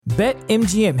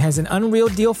BetMGM has an unreal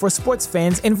deal for sports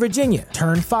fans in Virginia.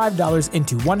 Turn $5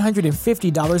 into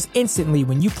 $150 instantly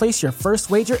when you place your first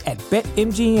wager at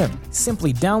BetMGM.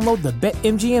 Simply download the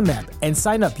BetMGM app and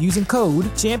sign up using code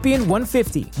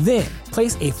Champion150. Then,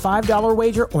 place a $5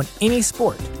 wager on any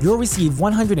sport. You'll receive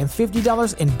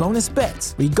 $150 in bonus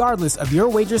bets, regardless of your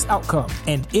wager's outcome.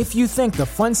 And if you think the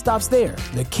fun stops there,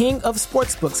 the King of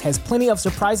Sportsbooks has plenty of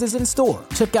surprises in store.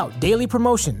 Check out daily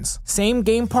promotions,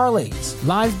 same-game parlays,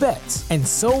 live bets, and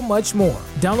so much more.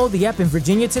 Download the app in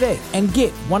Virginia today and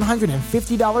get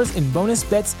 $150 in bonus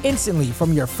bets instantly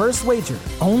from your first wager.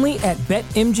 Only at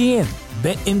BetMGM.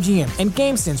 BetMGM and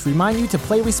GameSense remind you to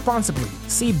play responsibly.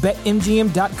 See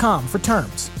BetMGM.com for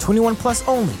terms. 21 plus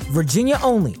only. Virginia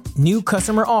only. New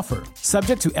customer offer.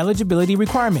 Subject to eligibility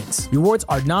requirements. Rewards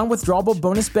are non-withdrawable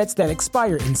bonus bets that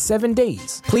expire in 7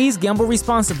 days. Please gamble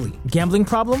responsibly. Gambling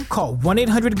problem? Call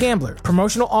 1-800-GAMBLER.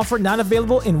 Promotional offer not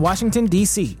available in Washington,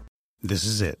 D.C. This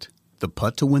is it. The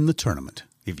putt to win the tournament.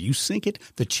 If you sink it,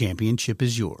 the championship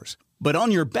is yours. But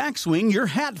on your backswing, your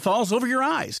hat falls over your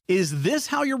eyes. Is this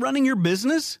how you're running your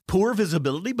business? Poor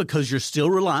visibility because you're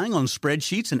still relying on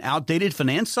spreadsheets and outdated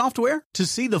finance software? To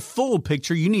see the full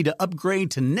picture, you need to upgrade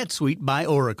to NetSuite by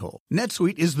Oracle.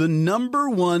 NetSuite is the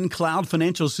 #1 cloud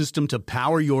financial system to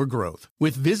power your growth.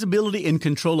 With visibility and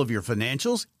control of your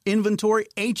financials, inventory,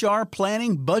 HR,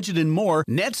 planning, budget, and more,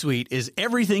 NetSuite is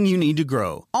everything you need to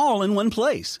grow, all in one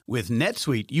place. With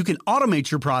NetSuite, you can automate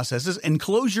your processes and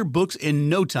close your books in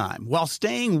no time while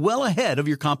staying well ahead of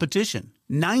your competition.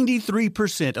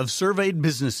 93% of surveyed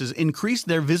businesses increased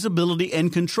their visibility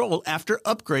and control after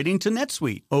upgrading to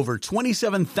NetSuite. Over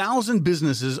 27,000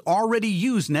 businesses already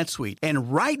use NetSuite.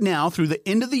 And right now, through the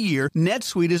end of the year,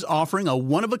 NetSuite is offering a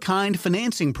one-of-a-kind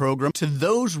financing program to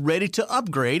those ready to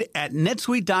upgrade at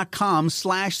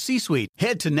netsuite.com/C-Suite.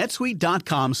 Head to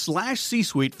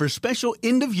netsuite.com/C-Suite for special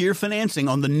end-of-year financing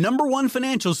on the #1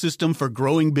 financial system for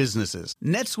growing businesses.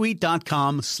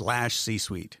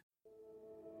 netsuite.com/C-Suite.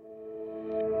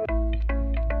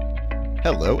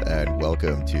 Hello and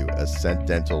welcome to Ascent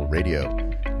Dental Radio,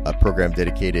 a program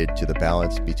dedicated to the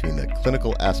balance between the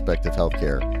clinical aspect of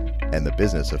healthcare and the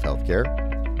business of healthcare.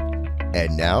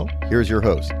 And now, here's your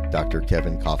host, Dr.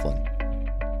 Kevin Coughlin.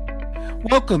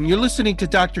 Welcome. You're listening to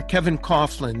Dr. Kevin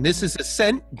Coughlin. This is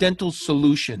Ascent Dental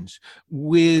Solutions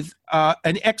with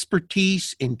an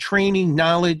expertise in training,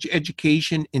 knowledge,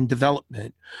 education, and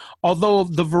development. Although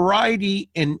the variety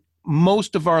in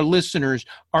most of our listeners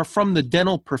are from the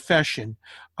dental profession,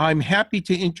 I'm happy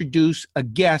to introduce a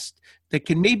guest that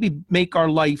can maybe make our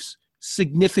lives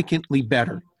significantly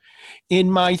better. In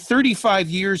my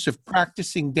 35 years of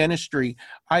practicing dentistry,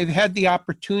 I've had the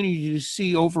opportunity to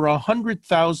see over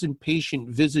 100,000 patient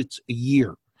visits a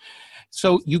year.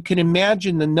 So you can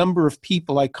imagine the number of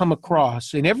people I come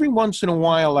across. And every once in a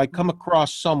while, I come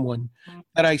across someone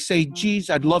that I say, geez,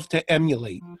 I'd love to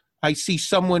emulate. I see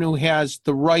someone who has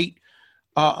the right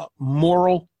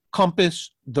moral compass,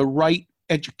 the right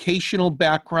educational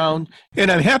background,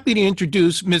 and I'm happy to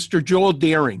introduce Mr. Joel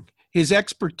Daring. His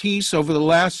expertise over the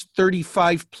last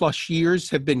 35 plus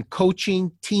years have been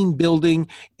coaching, team building,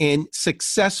 and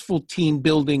successful team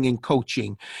building and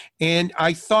coaching. And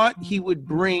I thought he would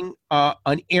bring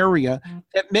an area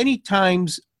that many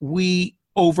times we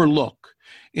overlook.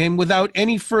 And without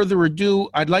any further ado,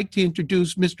 I'd like to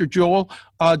introduce Mr. Joel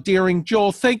Daring.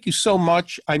 Joel, thank you so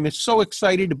much. I'm so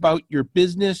excited about your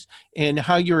business and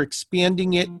how you're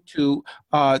expanding it to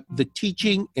the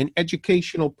teaching and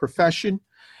educational profession,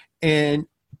 and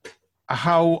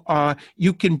how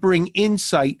you can bring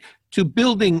insight to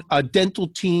building a dental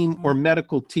team or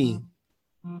medical team.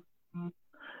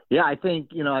 Yeah, I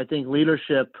think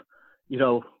leadership,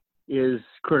 is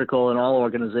critical in all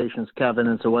organizations, Kevin.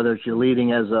 And so whether it's you're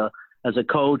leading as a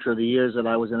coach, or the years that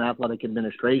I was in athletic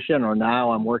administration, or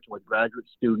now I'm working with graduate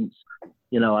students,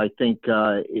 I think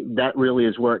that really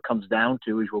is where it comes down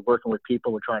to, is we're working with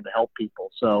people, we're trying to help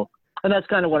people. So, and that's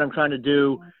kind of what I'm trying to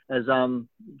do as I'm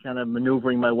kind of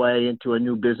maneuvering my way into a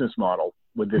new business model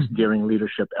with this Daring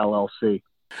Leadership LLC.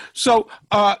 So,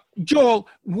 Joel,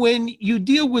 when you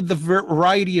deal with the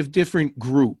variety of different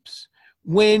groups,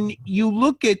 when you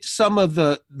look at some of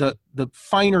the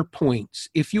finer points,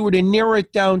 if you were to narrow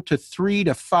it down to 3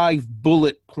 to 5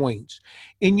 bullet points,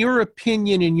 in your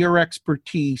opinion and your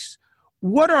expertise,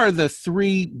 what are the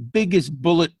 3 biggest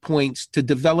bullet points to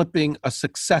developing a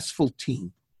successful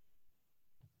team?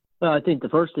 Well, I think the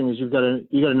first thing is you got to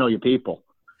know your people.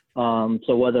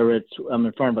 So whether it's I'm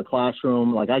in front of a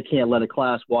classroom, like I can't let a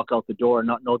class walk out the door and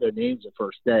not know their names the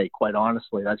first day. Quite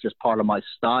honestly, that's just part of my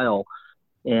style.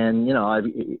 And,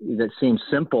 that seems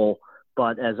simple,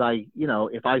 But as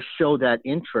if I show that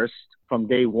interest from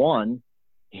day one,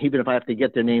 even if I have to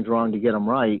get their names wrong to get them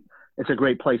right, it's a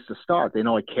great place to start. They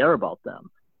know I care about them.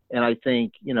 And I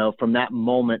think, from that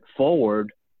moment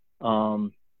forward,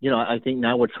 I think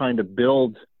now we're trying to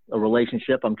build a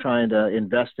relationship. I'm trying to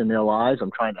invest in their lives.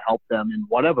 I'm trying to help them in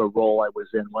whatever role I was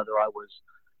in, whether I was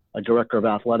a director of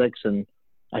athletics and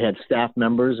I had staff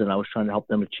members and I was trying to help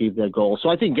them achieve their goals. So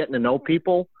I think getting to know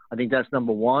people, I think that's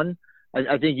number one.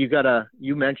 I think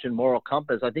you mentioned moral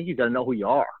compass. I think you got to know who you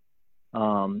are.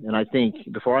 And I think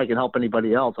before I can help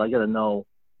anybody else, I got to know,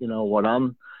 what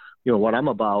I'm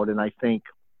about. And I think,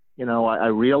 I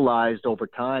realized over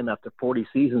time after 40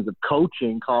 seasons of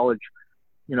coaching college,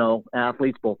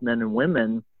 athletes, both men and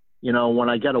women, when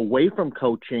I got away from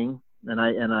coaching and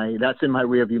I that's in my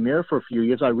rearview mirror for a few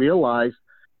years, I realized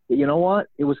that,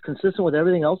 it was consistent with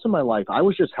everything else in my life. I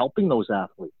was just helping those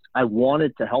athletes. I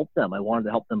wanted to help them. I wanted to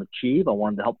help them achieve. I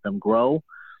wanted to help them grow.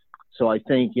 So I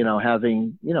think,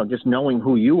 having, just knowing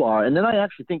who you are. And then I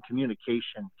actually think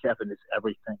communication, Kevin, is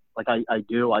everything. Like I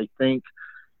do. I think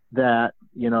that,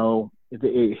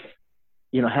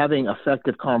 having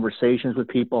effective conversations with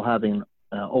people, having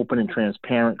open and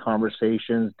transparent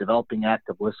conversations, developing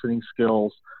active listening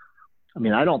skills. I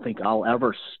mean, I don't think I'll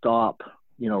ever stop,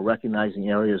 recognizing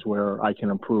areas where I can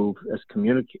improve as a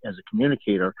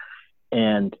communicator.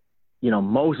 And,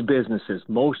 most businesses,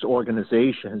 most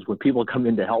organizations, when people come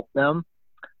in to help them,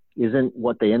 isn't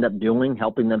what they end up doing,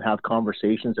 helping them have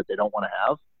conversations that they don't want to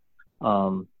have.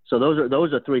 So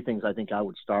those are three things I think I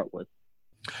would start with.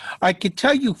 I could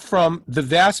tell you from the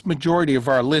vast majority of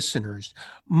our listeners,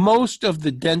 most of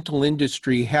the dental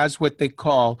industry has what they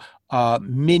call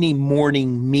mini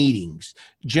morning meetings,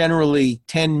 generally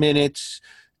 10 minutes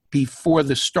before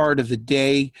the start of the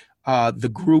day. The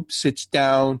group sits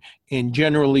down and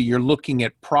generally you're looking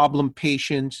at problem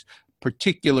patients,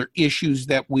 particular issues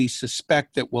that we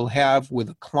suspect that we'll have with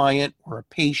a client or a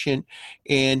patient.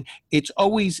 And it's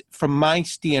always, from my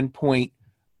standpoint,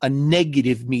 a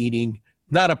negative meeting,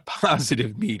 not a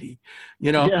positive meeting.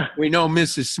 We know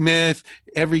Mrs. Smith,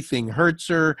 everything hurts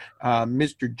her.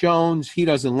 Mr. Jones, he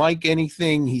doesn't like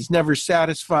anything. He's never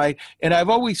satisfied. And I've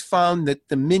always found that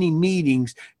the mini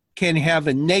meetings can have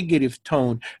a negative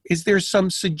tone. Is there some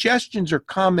suggestions or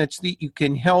comments that you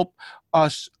can help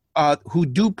us who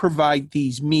do provide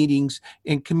these meetings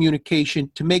and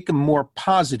communication to make them more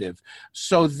positive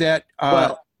so that,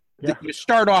 that you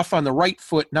start off on the right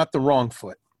foot, not the wrong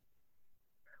foot?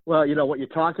 Well, what you're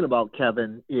talking about,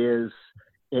 Kevin, is,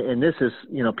 and this is,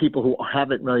 people who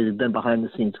haven't really been behind the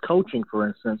scenes coaching, for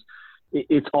instance,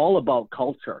 it's all about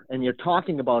culture. And you're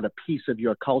talking about a piece of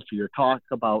your culture. You're talking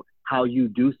about how you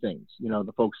do things.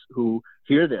 The folks who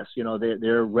hear this,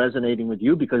 they're resonating with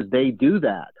you because they do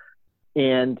that.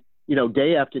 And,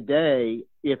 day after day,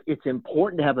 if it's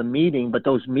important to have a meeting, but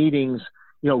those meetings,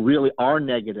 really are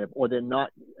negative or they're not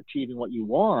achieving what you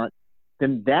want,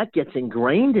 then that gets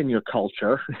ingrained in your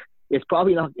culture. It's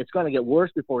probably not, it's going to get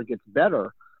worse before it gets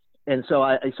better. And so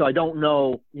I don't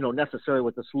know, necessarily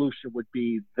what the solution would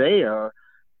be there,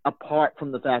 apart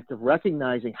from the fact of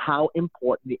recognizing how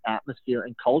important the atmosphere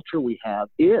and culture we have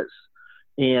is.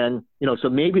 And, so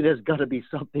maybe there's got to be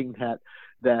something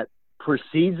that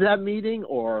precedes that meeting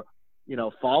or,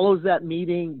 follows that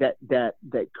meeting that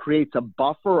creates a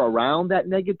buffer around that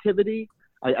negativity.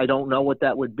 I don't know what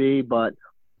that would be, but,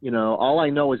 all I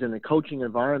know is in the coaching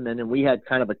environment, and we had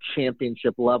kind of a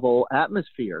championship level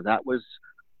atmosphere.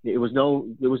 It was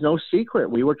no secret.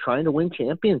 We were trying to win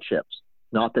championships.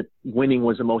 Not that winning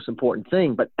was the most important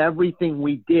thing, but everything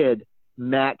we did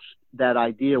matched that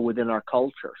idea within our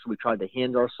culture. So we tried to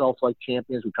handle ourselves like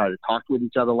champions. We tried to talk with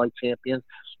each other like champions.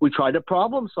 We tried to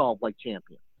problem solve like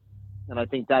champions. And I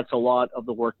think that's a lot of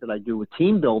the work that I do with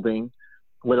team building,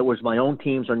 whether it was my own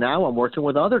teams or now I'm working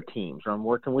with other teams or I'm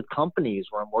working with companies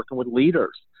or I'm working with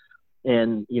leaders.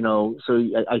 And, so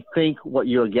I think what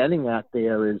you're getting at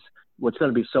there is what's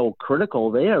going to be so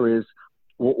critical there is,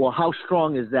 well, how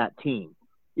strong is that team?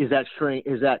 Is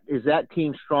that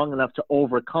team strong enough to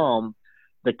overcome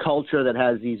the culture that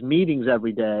has these meetings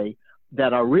every day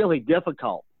that are really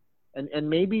difficult? And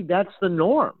maybe that's the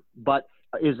norm, but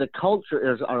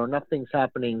are enough things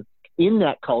happening in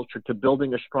that culture to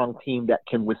building a strong team that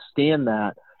can withstand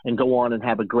that and go on and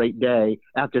have a great day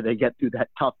after they get through that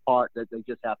tough part that they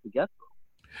just have to get through?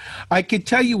 I could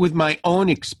tell you with my own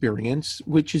experience,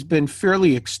 which has been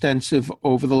fairly extensive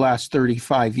over the last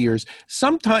 35 years,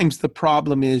 sometimes the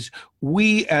problem is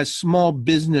we as small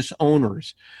business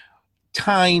owners,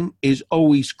 time is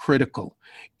always critical.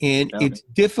 And it's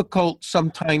difficult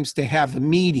sometimes to have a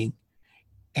meeting,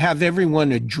 have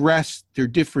everyone address their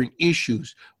different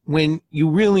issues when you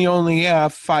really only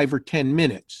have 5 or 10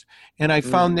 minutes. And I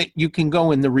found that you can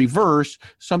go in the reverse.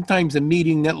 Sometimes a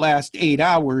meeting that lasts 8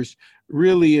 hours,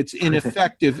 really it's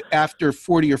ineffective after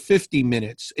 40 or 50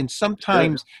 minutes. And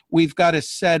sometimes we've got to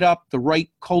set up the right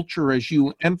culture, as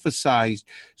you emphasized,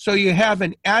 so you have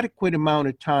an adequate amount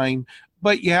of time,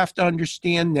 but you have to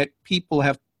understand that people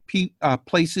have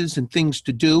places and things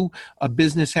to do. A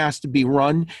business has to be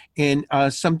run, and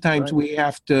sometimes we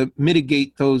have to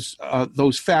mitigate those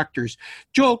factors.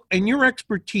 Joel, in your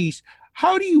expertise,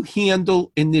 how do you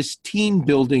handle in this team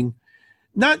building,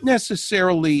 not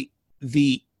necessarily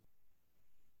the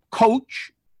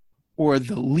coach or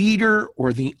the leader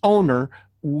or the owner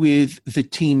with the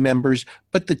team members,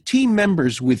 but the team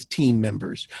members with team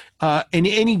members? In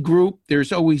any group,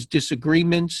 there's always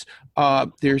disagreements.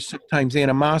 There's sometimes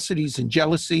animosities and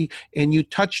jealousy. And you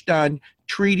touched on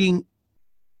treating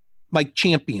like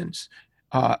champions,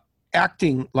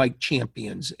 acting like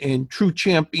champions. And true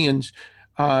champions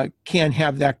can't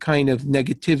have that kind of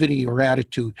negativity or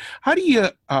attitude. How do you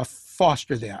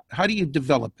foster that? How do you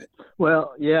develop it?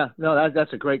 Well, yeah, no,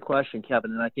 that's a great question,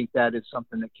 Kevin, and I think that is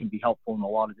something that can be helpful in a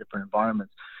lot of different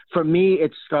environments. For me,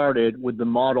 it started with the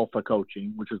model for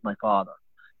coaching, which was my father.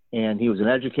 And he was an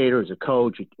educator, he was a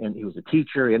coach, and he was a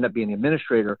teacher. He ended up being an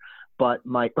administrator. But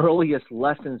my earliest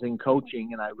lessons in coaching,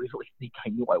 and I really think I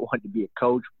knew I wanted to be a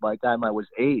coach by the time I was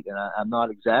 8, and I'm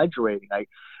not exaggerating.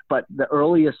 But the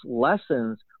earliest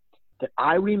lessons that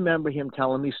I remember him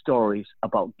telling me stories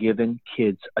about giving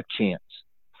kids a chance.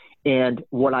 And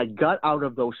what I got out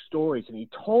of those stories, and he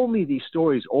told me these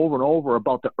stories over and over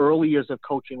about the early years of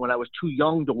coaching when I was too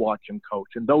young to watch him coach,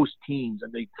 and those teams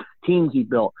and the teams he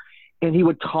built. And he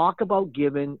would talk about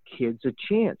giving kids a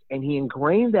chance. And he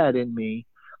ingrained that in me.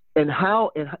 And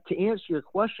to answer your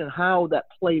question, how that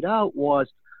played out was,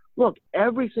 look,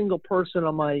 every single person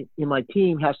in my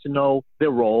team has to know their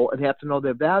role and have to know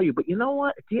their value. But you know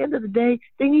what? At the end of the day,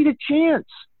 they need a chance.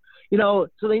 So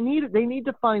they need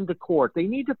to find the court. They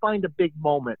need to find a big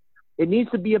moment. It needs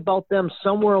to be about them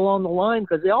somewhere along the line,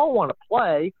 because they all want to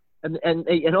play. And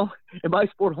in my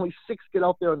sport, only 6 get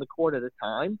out there on the court at a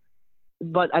time.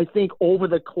 But I think over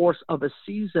the course of a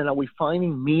season, are we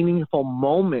finding meaningful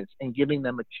moments and giving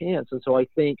them a chance? And so I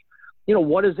think,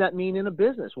 what does that mean in a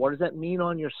business? What does that mean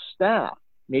on your staff?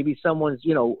 Maybe someone's,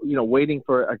 waiting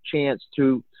for a chance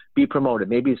to be promoted.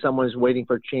 Maybe someone's waiting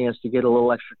for a chance to get a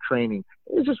little extra training.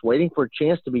 They're just waiting for a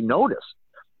chance to be noticed.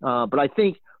 But I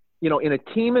think, in a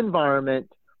team environment,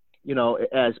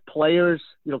 as players,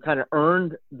 kind of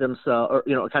earned themselves,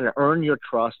 or, kind of earn your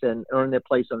trust and earn their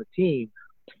place on the team,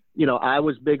 I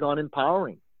was big on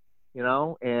empowering,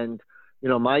 and,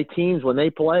 my teams, when they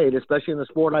played, especially in the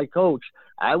sport I coach,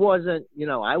 I wasn't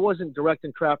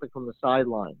directing traffic from the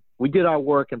sideline. We did our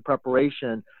work in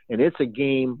preparation, and it's a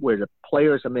game where the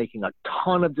players are making a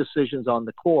ton of decisions on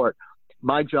the court.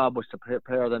 My job was to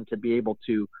prepare them to be able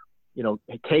to,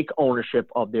 take ownership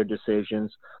of their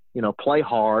decisions, play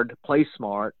hard, play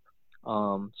smart. So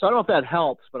I don't know if that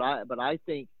helps, but I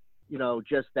think,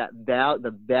 just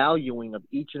the valuing of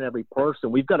each and every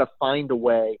person, we've got to find a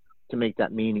way to make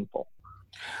that meaningful.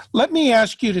 Let me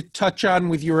ask you to touch on,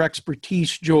 with your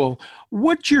expertise, Joel,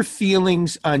 what's your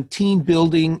feelings on team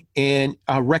building and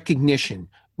recognition,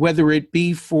 whether it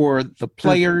be for the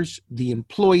players, the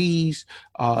employees,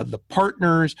 the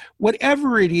partners,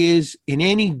 whatever it is in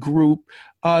any group,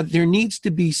 there needs to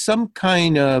be some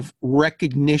kind of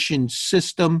recognition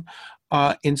system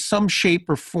in some shape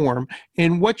or form.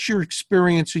 And what's your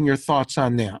experience and your thoughts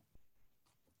on that?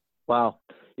 Wow.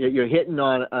 You're hitting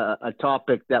on a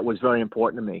topic that was very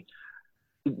important to me.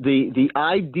 The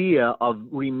idea of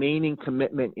remaining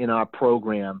commitment in our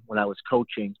program when I was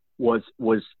coaching was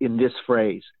in this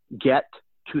phrase: get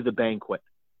to the banquet.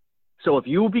 So if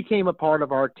you became a part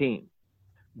of our team,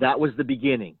 that was the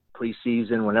beginning,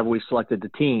 preseason, whenever we selected the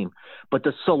team. But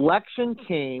the selection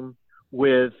came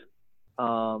with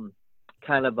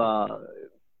kind of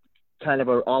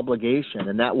an obligation,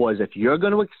 and that was, if you're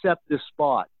going to accept this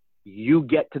spot, you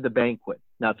get to the banquet.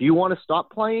 Now, if you want to stop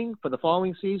playing for the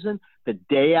following season, the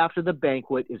day after the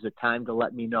banquet is a time to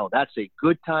let me know. That's a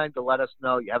good time to let us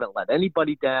know you haven't let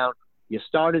anybody down. You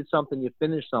started something, you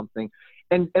finished something.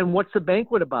 And what's the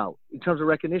banquet about in terms of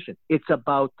recognition? It's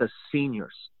about the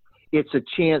seniors. It's a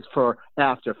chance for,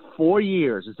 after 4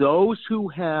 years, those who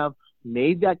have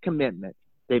made that commitment,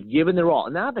 they've given their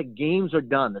all. Now the games are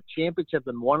done. The championships have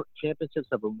been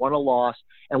won or lost,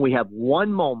 and we have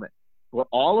one moment where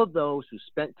all of those who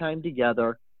spent time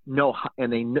together know,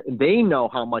 and they know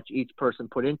how much each person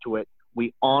put into it.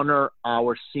 We honor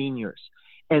our seniors.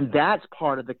 And that's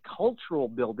part of the cultural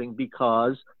building,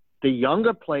 because the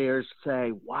younger players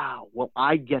say, wow, will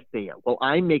I get there? Will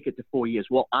I make it to 4 years?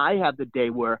 Will I have the day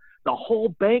where the whole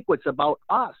banquet's about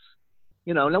us?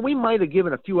 Now we might have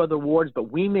given a few other awards,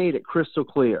 but we made it crystal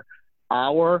clear.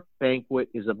 Our banquet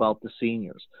is about the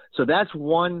seniors. So that's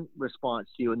one response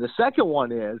to you. And the second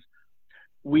one is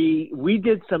we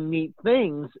did some neat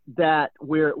things that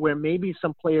where maybe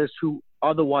some players who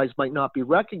otherwise might not be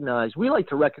recognized, we like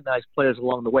to recognize players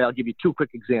along the way. I'll give you two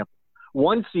quick examples.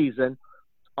 One season,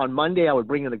 on Monday, I would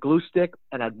bring in a glue stick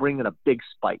and I'd bring in a big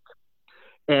spike.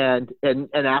 And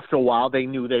after a while, they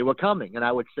knew they were coming. And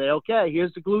I would say, okay,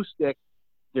 here's the glue stick.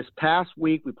 This past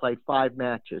week, we played 5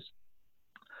 matches.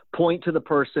 Point to the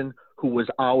person who was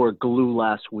our glue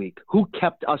last week, who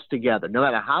kept us together. No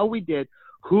matter how we did,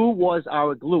 who was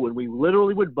our glue? And we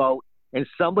literally would vote, and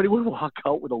somebody would walk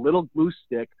out with a little glue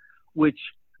stick, which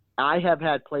I have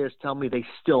had players tell me they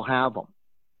still have them.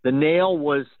 The nail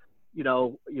was,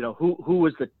 who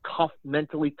was the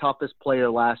mentally toughest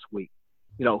player last week?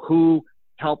 Who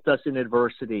helped us in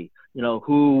adversity?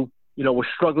 Who was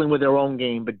struggling with their own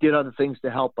game but did other things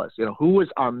to help us? Who was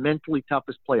our mentally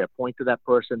toughest player? Point to that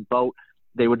person, vote.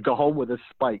 They would go home with a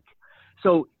spike.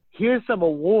 So here's some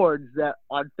awards that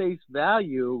on face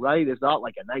value, right, is not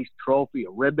like a nice trophy, a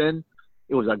ribbon.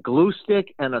 It was a glue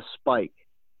stick and a spike.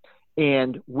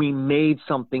 And we made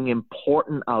something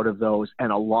important out of those.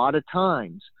 And a lot of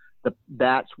times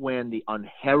that's when the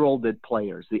unheralded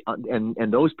players,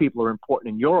 and those people are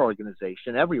important in your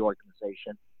organization, every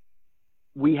organization.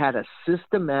 We had a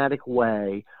systematic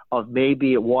way of,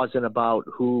 maybe it wasn't about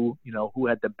who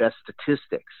had the best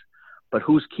statistics, but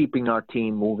who's keeping our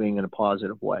team moving in a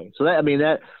positive way. So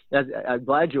I'm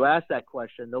glad you asked that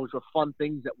question. Those were fun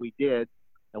things that we did.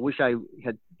 I wish I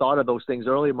had thought of those things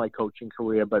early in my coaching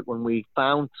career, but when we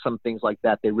found some things like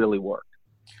that, they really worked.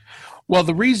 Well,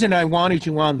 the reason I wanted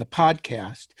you on the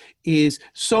podcast is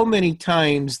so many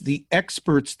times the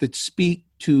experts that speak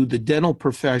to the dental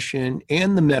profession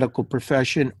and the medical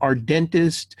profession are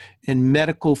dentists and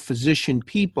medical physician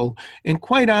people. And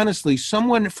quite honestly,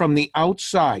 someone from the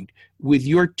outside with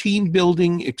your team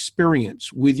building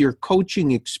experience, with your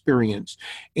coaching experience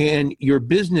and your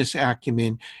business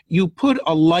acumen, you put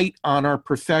a light on our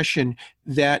profession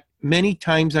that many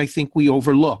times I think we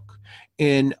overlook.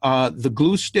 And the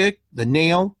glue stick, the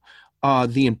nail,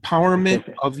 the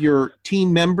empowerment of your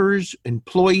team members,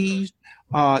 employees,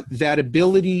 that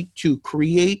ability to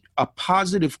create a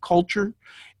positive culture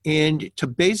and to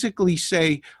basically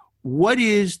say, what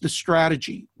is the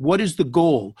strategy? What is the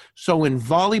goal? So in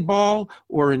volleyball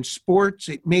or in sports,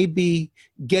 it may be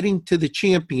getting to the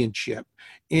championship.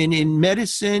 And in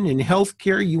medicine and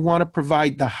healthcare, you want to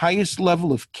provide the highest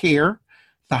level of care,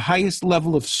 the highest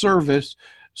level of service.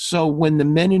 So when the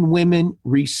men and women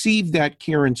receive that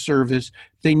care and service,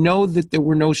 they know that there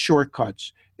were no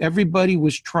shortcuts. Everybody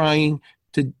was trying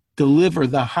to deliver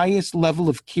the highest level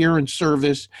of care and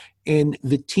service, and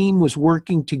the team was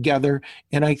working together.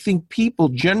 And I think people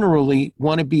generally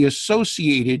want to be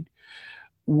associated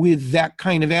with that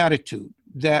kind of attitude,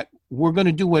 that we're going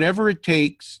to do whatever it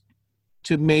takes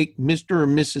to make Mr. or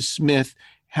Mrs. Smith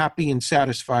happy and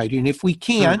satisfied. And if we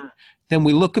can't, then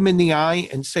we look them in the eye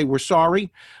and say, we're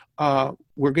sorry.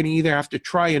 We're going to either have to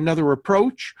try another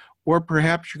approach, or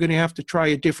perhaps you're going to have to try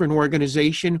a different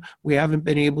organization. We haven't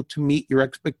been able to meet your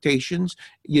expectations.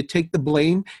 You take the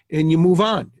blame and you move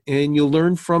on, and you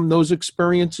learn from those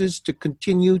experiences to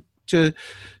continue to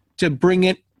bring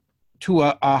it to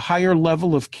a higher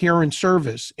level of care and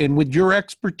service. And with your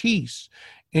expertise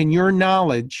and your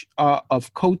knowledge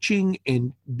of coaching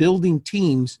and building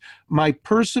teams, my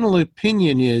personal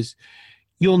opinion is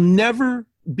you'll never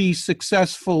be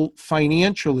successful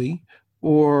financially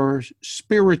or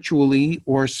spiritually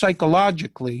or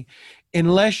psychologically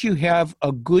unless you have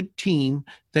a good team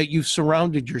that you've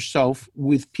surrounded yourself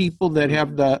with, people that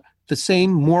have the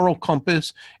same moral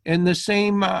compass and the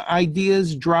same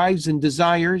ideas, drives, and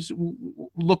desires,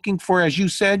 looking for, as you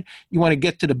said, you want to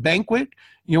get to the banquet,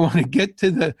 you want to get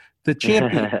to the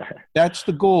champion. That's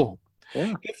the goal.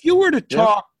 Yeah. If you were to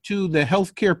talk to the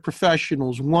healthcare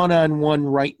professionals one-on-one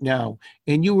right now,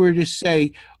 and you were to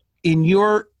say, in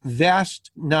your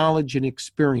vast knowledge and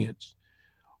experience,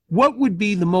 what would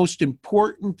be the most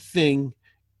important thing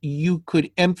you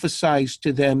could emphasize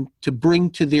to them to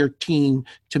bring to their team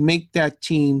to make that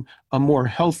team a more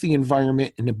healthy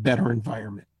environment and a better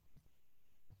environment?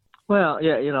 Well,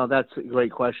 yeah, that's a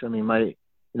great question. I mean,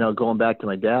 going back to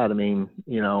my dad,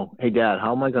 hey, Dad,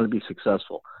 how am I going to be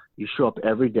successful? You show up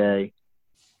every day,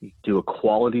 you do a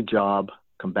quality job,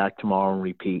 come back tomorrow and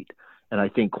repeat. And I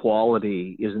think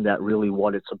quality, isn't that really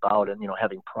what it's about? And,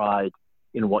 having pride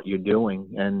in what you're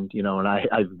doing. And, and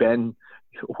I've been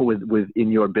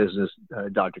in your business,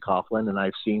 Dr. Coughlin, and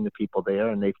I've seen the people there,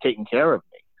 and they've taken care of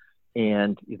me,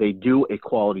 and they do a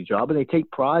quality job, and they take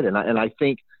pride. And I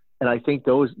think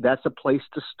that's a place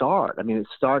to start. I mean, it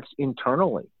starts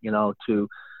internally,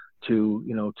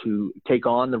 to take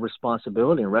on the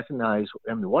responsibility and recognize,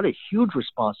 what a huge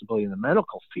responsibility in the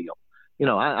medical field.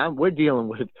 We're dealing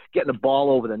with getting the ball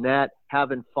over the net,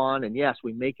 having fun, and yes,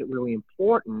 we make it really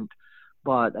important.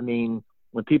 But when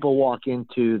people walk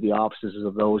into the offices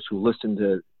of those who listen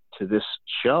to this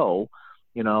show,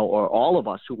 or all of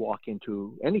us who walk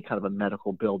into any kind of a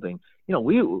medical building,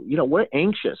 we're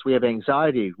anxious, we have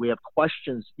anxiety, we have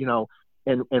questions,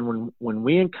 and when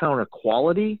we encounter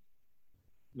quality,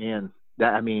 man,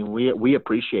 we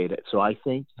appreciate it. So I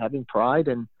think having pride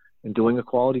and doing a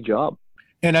quality job.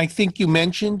 And I think you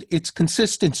mentioned it's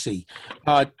consistency.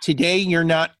 Today you're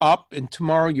not up and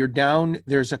tomorrow you're down.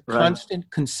 There's a constant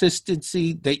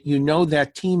consistency that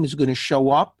that team is going to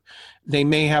show up. They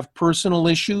may have personal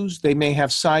issues, they may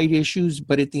have side issues,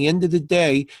 but at the end of the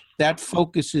day, that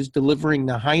focus is delivering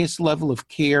the highest level of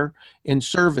care and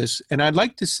service. And I'd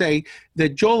like to say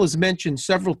that Joel has mentioned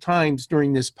several times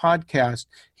during this podcast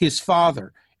his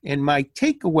father. And my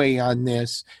takeaway on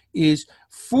this is,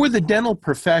 for the dental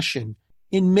profession,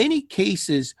 in many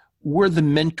cases, we're the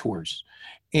mentors.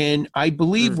 And I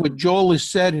believe what Joel has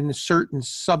said in a certain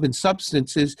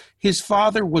substance is his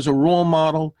father was a role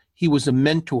model. He was a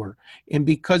mentor. And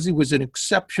because he was an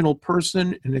exceptional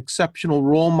person, an exceptional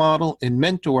role model and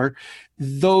mentor,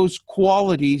 those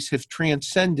qualities have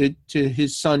transcended to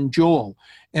his son, Joel.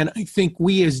 And I think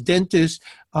we as dentists,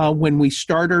 when we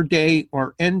start our day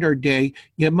or end our day,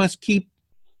 you must keep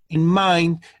in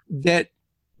mind that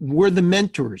we're the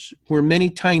mentors. We're many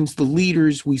times the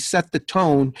leaders. We set the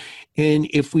tone. And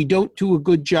if we don't do a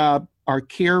good job, our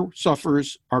care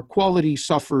suffers, our quality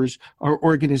suffers, our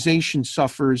organization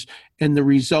suffers, and the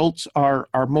results are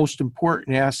our most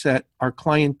important asset. Our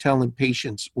clientele and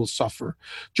patients will suffer.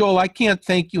 Joel, I can't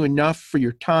thank you enough for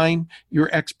your time, your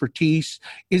expertise.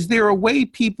 Is there a way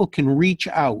people can reach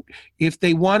out if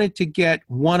they wanted to get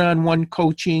one-on-one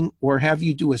coaching or have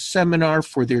you do a seminar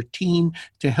for their team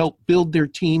to help build their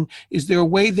team? Is there a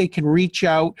way they can reach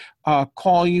out,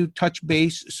 call you, touch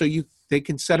base so they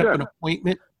can set up an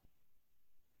appointment?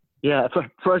 Yeah,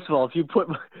 first of all, if you put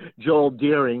Joel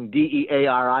Dearing, Dearing,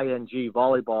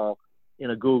 volleyball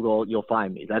in a Google, you'll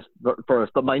find me. That's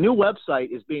first. But my new website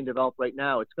is being developed right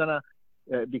now. It's gonna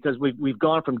because we've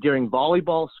gone from Dearing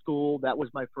Volleyball School, that was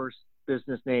my first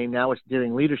business name. Now it's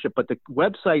Dearing Leadership, but the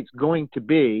website's going to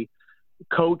be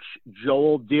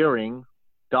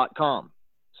CoachJoelDearing.com.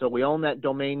 So we own that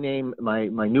domain name. My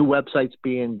new website's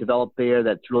being developed there.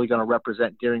 That's really going to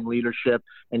represent Dearing Leadership.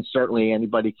 And certainly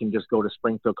anybody can just go to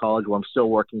Springfield College, where I'm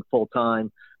still working full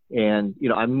time. And,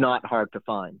 I'm not hard to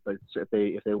find. But if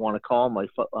they want to call, my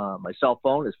cell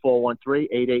phone is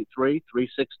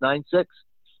 413-883-3696.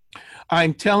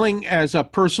 I'm telling as a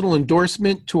personal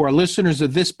endorsement to our listeners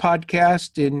of this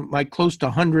podcast and my close to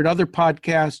 100 other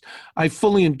podcasts, I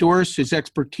fully endorse his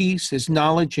expertise, his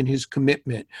knowledge, and his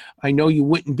commitment. I know you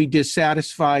wouldn't be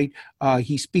dissatisfied.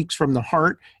 He speaks from the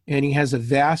heart, and he has a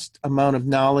vast amount of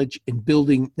knowledge in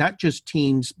building not just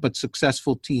teams, but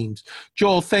successful teams.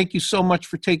 Joel, thank you so much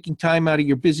for taking time out of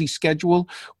your busy schedule.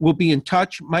 We'll be in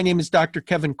touch. My name is Dr.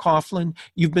 Kevin Coughlin.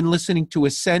 You've been listening to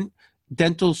Ascent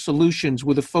Dental Solutions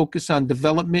with a focus on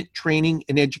development, training,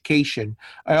 and education.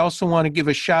 I also want to give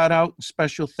a shout out and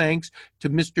special thanks to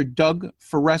Mr. Doug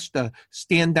Foresta.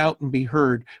 Stand out and be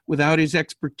heard. Without his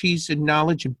expertise and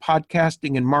knowledge in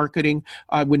podcasting and marketing,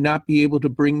 I would not be able to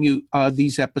bring you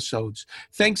these episodes.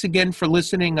 Thanks again for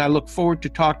listening. I look forward to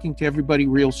talking to everybody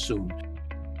real soon.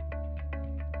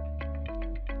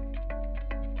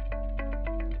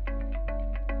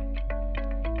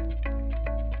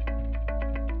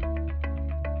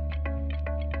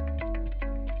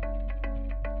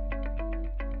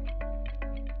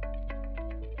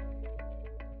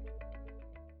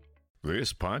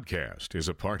 This podcast is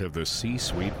a part of the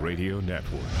C-Suite Radio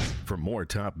Network. For more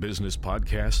top business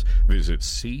podcasts, visit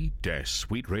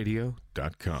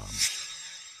c-suiteradio.com.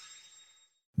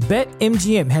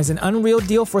 BetMGM has an unreal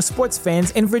deal for sports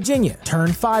fans in Virginia.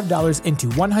 Turn $5 into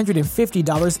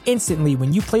 $150 instantly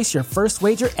when you place your first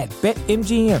wager at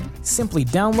BetMGM. Simply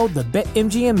download the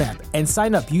BetMGM app and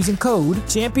sign up using code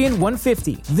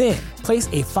Champion150. Then, place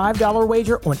a $5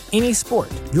 wager on any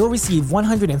sport. You'll receive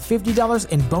 $150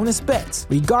 in bonus bets,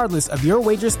 regardless of your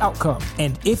wager's outcome.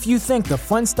 And if you think the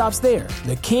fun stops there,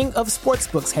 the King of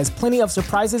Sportsbooks has plenty of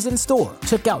surprises in store.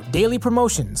 Check out daily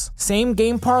promotions,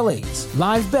 same-game parlays,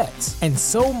 live bets, and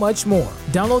so much more.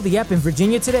 Download the app in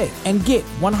Virginia today and get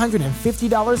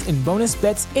 $150 in bonus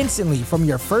bets instantly from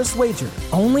your first wager.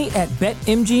 Only at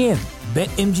BetMGM.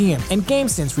 BetMGM and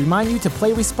GameSense remind you to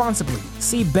play responsibly.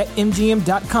 See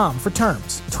BetMGM.com for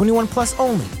terms. 21 plus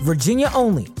only. Virginia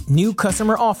only. New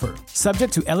customer offer.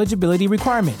 Subject to eligibility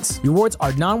requirements. Rewards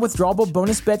are non-withdrawable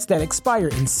bonus bets that expire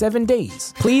in 7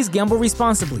 days. Please gamble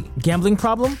responsibly. Gambling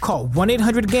problem? Call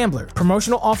 1-800-GAMBLER.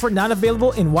 Promotional offer not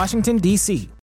available in Washington, D.C.